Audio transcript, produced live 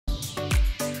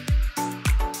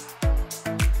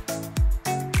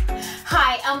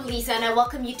I'm Liza and I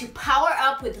welcome you to Power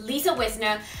Up with Liza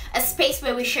Wisner, a space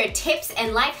where we share tips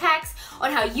and life hacks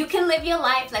on how you can live your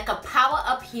life like a power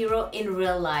up hero in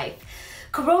real life.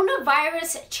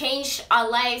 Coronavirus changed our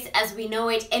lives as we know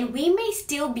it, and we may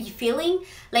still be feeling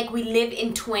like we live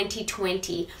in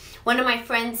 2020. One of my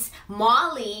friends,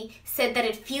 Molly, said that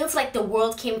it feels like the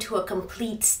world came to a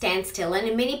complete standstill, and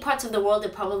in many parts of the world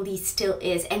it probably still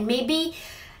is, and maybe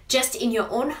just in your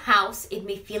own house, it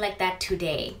may feel like that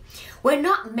today. We're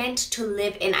not meant to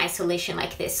live in isolation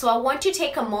like this. So I want to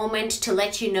take a moment to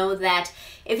let you know that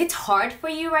if it's hard for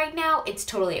you right now, it's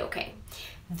totally okay.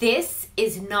 This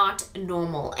is not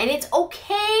normal, and it's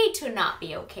okay to not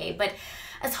be okay. But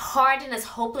as hard and as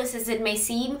hopeless as it may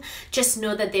seem, just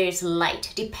know that there's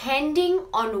light. Depending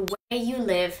on where you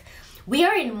live, we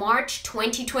are in March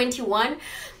 2021,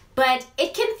 but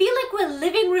it can feel like we're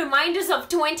living reminders of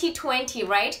 2020,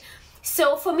 right?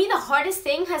 So for me, the hardest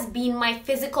thing has been my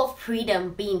physical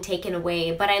freedom being taken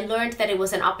away, but I learned that it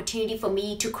was an opportunity for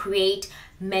me to create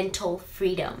mental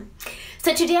freedom.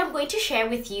 So today I'm going to share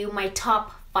with you my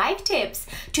top 5 tips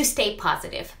to stay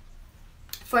positive.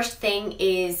 First thing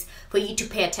is for you to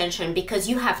pay attention, because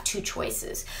you have 2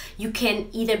 choices. You can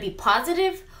either be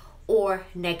positive or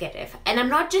negative. And I'm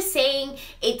not just saying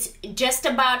it's just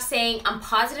about saying I'm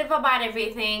positive about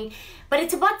everything, but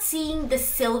it's about seeing the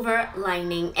silver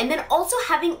lining and then also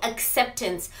having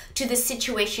acceptance to the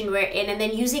situation we're in, and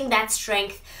then using that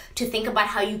strength to think about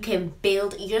how you can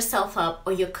build yourself up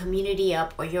or your community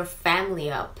up or your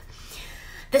family up.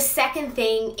 The second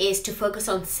thing is to focus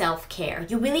on self-care.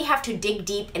 You really have to dig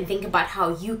deep and think about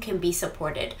how you can be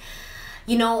supported.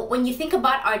 You know, when you think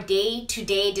about our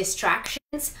day-to-day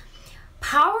distractions,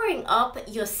 powering up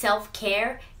your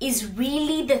self-care is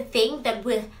really the thing that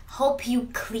will help you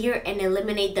clear and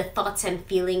eliminate the thoughts and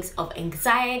feelings of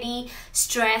anxiety,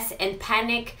 stress, and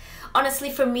panic.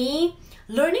 Honestly, for me,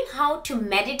 learning how to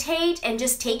meditate and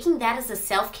just taking that as a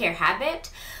self-care habit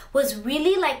was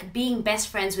really like being best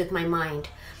friends with my mind.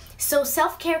 So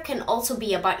self-care can also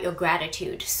be about your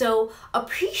gratitude. So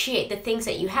appreciate the things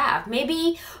that you have.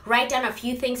 Maybe write down a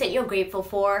few things that you're grateful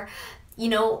for. You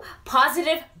know,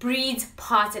 positive breeds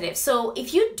positive. So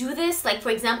if you do this, like for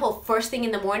example, first thing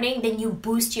in the morning, then you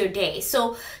boost your day.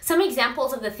 So some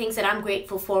examples of the things that I'm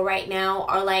grateful for right now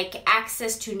are like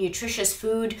access to nutritious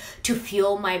food to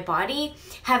fuel my body,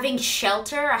 having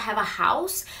shelter, I have a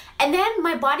house, and then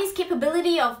my body's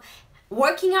capability of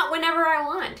working out whenever I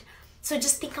want. So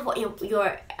just think of what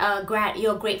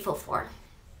you're grateful for.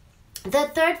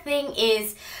 The third thing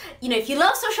is, you know, if you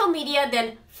love social media,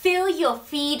 then fill your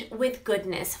feed with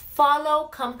goodness. Follow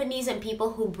companies and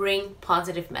people who bring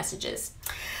positive messages.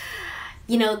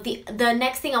 You know, the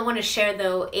next thing I want to share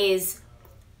though is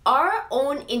our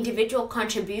own individual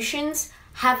contributions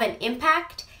have an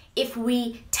impact if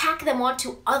we tack them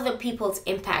onto other people's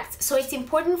impacts. So it's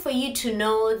important for you to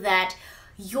know that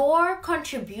your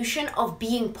contribution of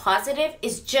being positive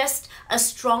is just as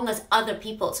strong as other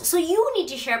people's. So you need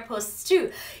to share posts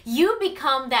too. You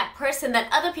become that person that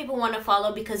other people want to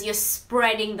follow because you're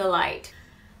spreading the light.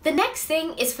 The next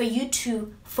thing is for you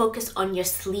to focus on your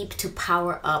sleep to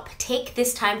power up. Take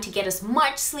this time to get as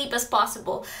much sleep as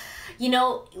possible. You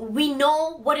know, we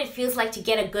know what it feels like to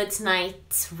get a good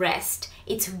night's rest.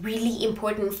 It's really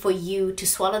important for you to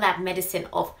swallow that medicine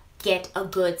of get a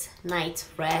good night's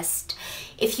rest.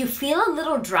 If you feel a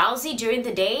little drowsy during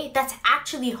the day, that's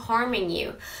actually harming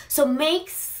you. So make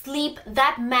sleep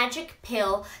that magic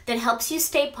pill that helps you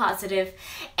stay positive,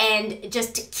 and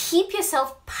just keep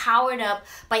yourself powered up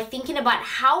by thinking about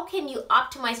how can you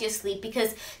optimize your sleep,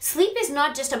 because sleep is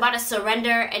not just about a surrender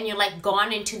and you're like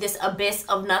gone into this abyss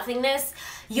of nothingness.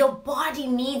 Your body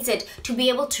needs it to be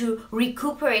able to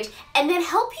recuperate and then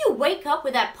help you wake up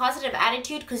with that positive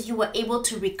attitude because you were able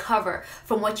to recover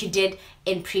from what you did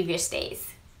in previous days.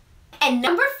 And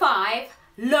number 5,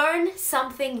 learn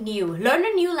something new. Learn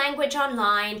a new language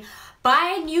online,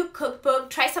 buy a new cookbook,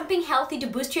 try something healthy to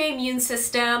boost your immune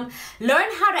system, learn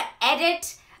how to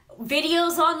edit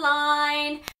videos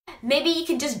online. Maybe you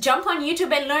can just jump on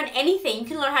YouTube and learn anything. You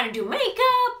can learn how to do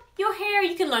makeup, your hair,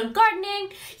 you can learn gardening,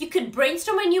 you could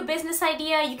brainstorm a new business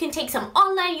idea, you can take some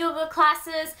online yoga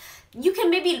classes, you can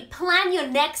maybe plan your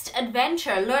next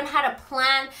adventure, learn how to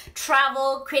plan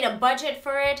travel, create a budget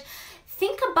for it.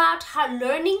 Think about how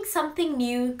learning something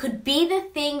new could be the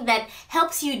thing that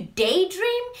helps you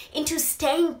daydream into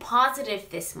staying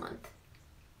positive this month.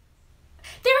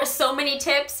 There are so many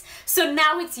tips. So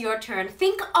now it's your turn.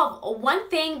 Think of one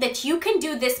thing that you can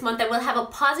do this month that will have a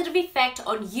positive effect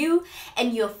on you,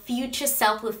 and your future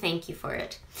self will thank you for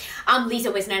it. I'm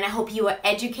Liza Wisner, and I hope you are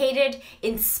educated,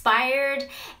 inspired,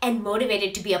 and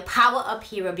motivated to be a power-up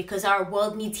hero, because our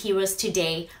world needs heroes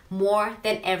today more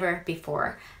than ever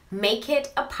before. Make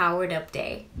it a powered up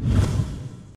day.